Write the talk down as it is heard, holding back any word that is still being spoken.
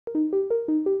December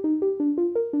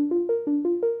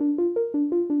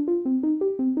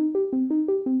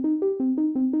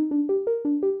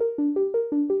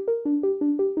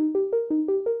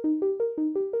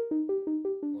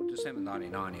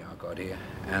 1990 I got here,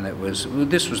 and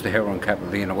this was the heroin capital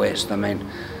of the inner west. I mean,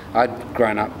 I'd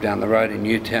grown up down the road in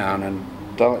Newtown, and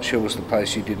Darlot Hill was the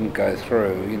place you didn't go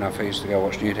through. You know, if I used to go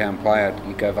watch Newtown play,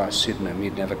 you'd go past Sydenham,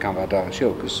 you'd never come by Darlot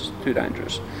Hill because it's too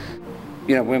dangerous.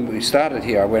 You know, when we started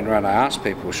here, I went around, I asked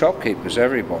people, shopkeepers,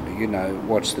 everybody, you know,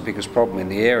 what's the biggest problem in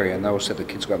the area, and they all said the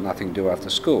kids got nothing to do after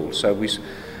school. So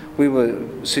we were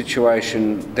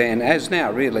situation then, as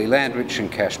now really, land rich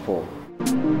and cash poor.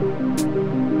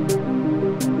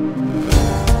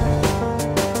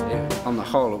 On the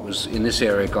whole, it was in this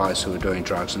area guys who were doing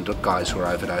drugs and guys who were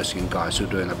overdosing and guys who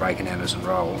were doing the breaking enters and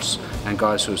rolls and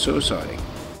guys who were suiciding.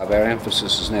 Our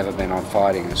emphasis has never been on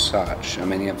fighting as such. I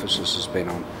mean, the emphasis has been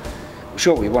on,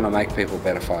 sure, we want to make people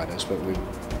better fighters, but we're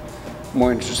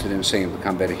more interested in seeing them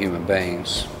become better human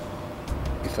beings.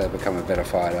 If they become a better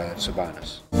fighter, it's a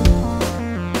bonus.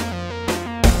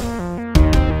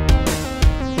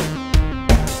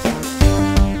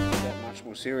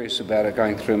 Serious about it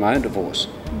going through my own divorce.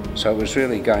 So it was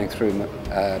really going through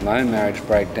my own marriage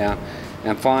breakdown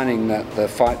and finding that the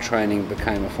fight training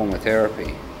became a form of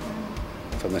therapy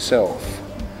for myself.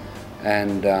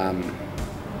 And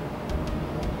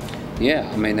yeah,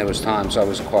 I mean, there was times I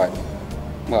was quite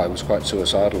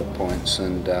suicidal at points,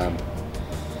 and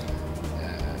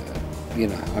you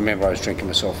know, I remember I was drinking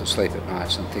myself to sleep at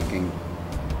nights and thinking,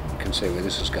 I can see where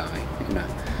this is going, you know.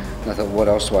 And I thought, what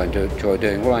else do I enjoy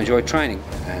doing? Well, I enjoy training,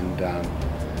 and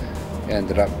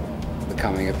ended up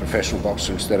becoming a professional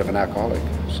boxer instead of an alcoholic.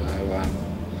 So,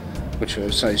 which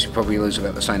says you probably lose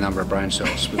about the same number of brain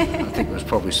cells, but I think it was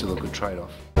probably still a good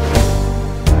trade-off.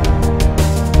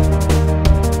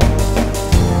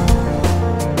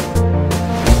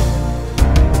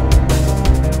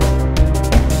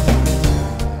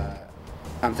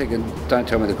 I'm thinking, don't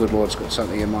tell me the good Lord's got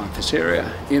something in mind for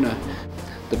Syria, you know.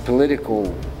 The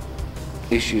political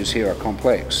issues here are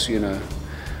complex, you know,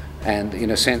 and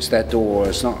in a sense that door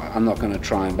is not, I'm not going to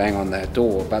try and bang on that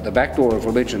door, but the back door of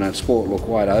religion and sport look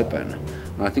wide open,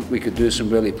 and I think we could do some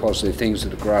really positive things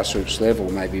at a grassroots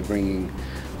level, maybe bringing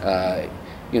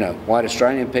you know, white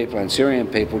Australian people and Syrian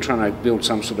people, trying to build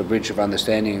some sort of bridge of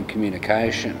understanding and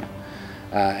communication,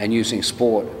 and using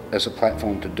sport as a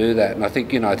platform to do that. And I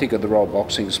think, you know, I think of the role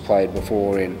boxing's played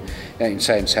before in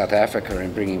say in South Africa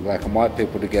in bringing black and white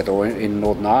people together, or in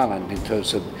Northern Ireland in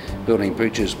terms of building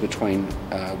bridges between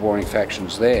warring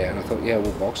factions there. And I thought, yeah,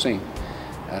 well, boxing,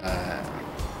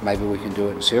 maybe we can do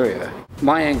it in Syria.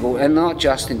 My angle, and not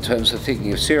just in terms of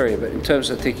thinking of Syria, but in terms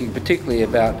of thinking particularly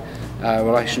about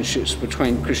relationships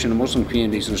between Christian and Muslim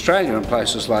communities in Australia and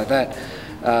places like that.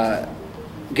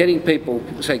 Getting people,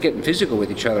 say, getting physical with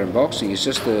each other in boxing is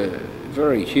just a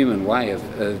very human way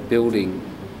of building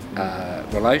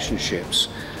relationships.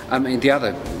 I mean, the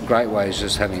other great way is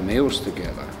just having meals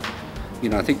together. You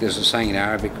know, I think there's a saying in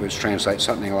Arabic which translates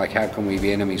something like, how can we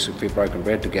be enemies if we've broken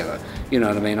bread together? You know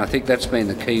what I mean? I think that's been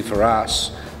the key for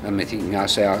us, I'm thinking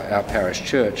us, our parish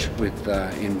church, with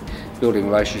in building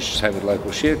relationships, say, with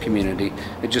local Shia community.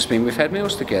 It's just been, we've had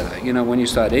meals together. You know, when you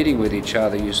start eating with each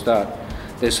other,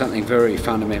 there's something very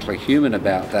fundamentally human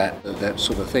about that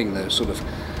sort of thing, the sort of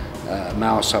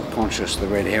male subconscious, the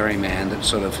red herring man that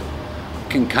sort of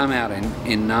can come out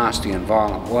in nasty and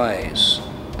violent ways.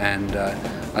 And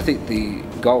I think the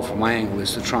goal from my angle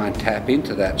is to try and tap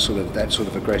into that sort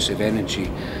of aggressive energy,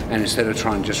 and instead of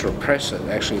trying to just repress it,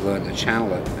 actually learn to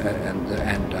channel it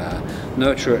and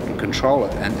nurture it and control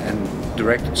it and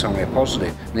direct it somewhere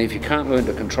positive. And if you can't learn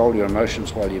to control your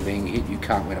emotions while you're being hit, you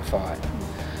can't win a fight.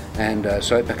 And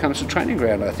so it becomes a training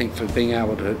ground, I think, for being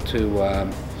able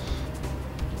to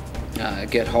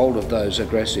get hold of those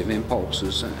aggressive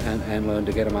impulses and learn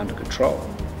to get them under control.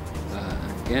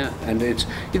 Yeah, and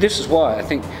this is why I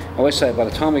think, I always say, by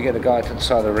the time we get a guy to the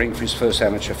side of the ring for his first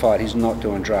amateur fight, he's not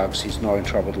doing drugs, he's not in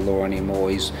trouble with the law anymore,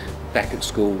 he's back at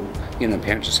school. You know,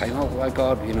 parents are saying, oh my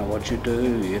God, you know, what you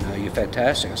do, you know, you're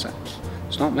fantastic. I say,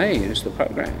 it's not me, it's the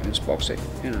program, it's boxing,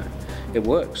 you know, it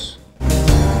works.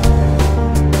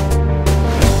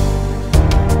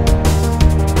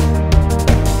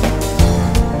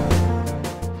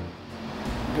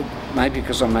 Maybe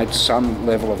because I made some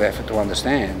level of effort to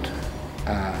understand,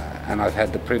 and I've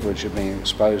had the privilege of being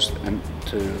exposed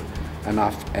to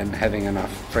enough and having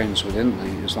enough friends within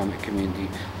the Islamic community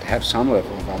to have some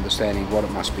level of understanding what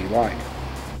it must be like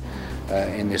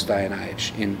in this day and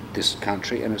age in this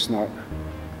country, and it's not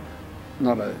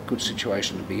a good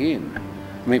situation to be in.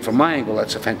 I mean, from my angle,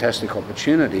 that's a fantastic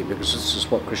opportunity, because this is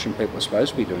what Christian people are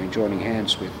supposed to be doing, joining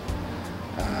hands with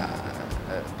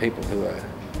people who are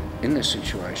in this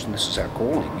situation. This is our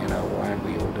calling, you know, why aren't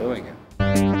we all doing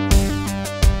it?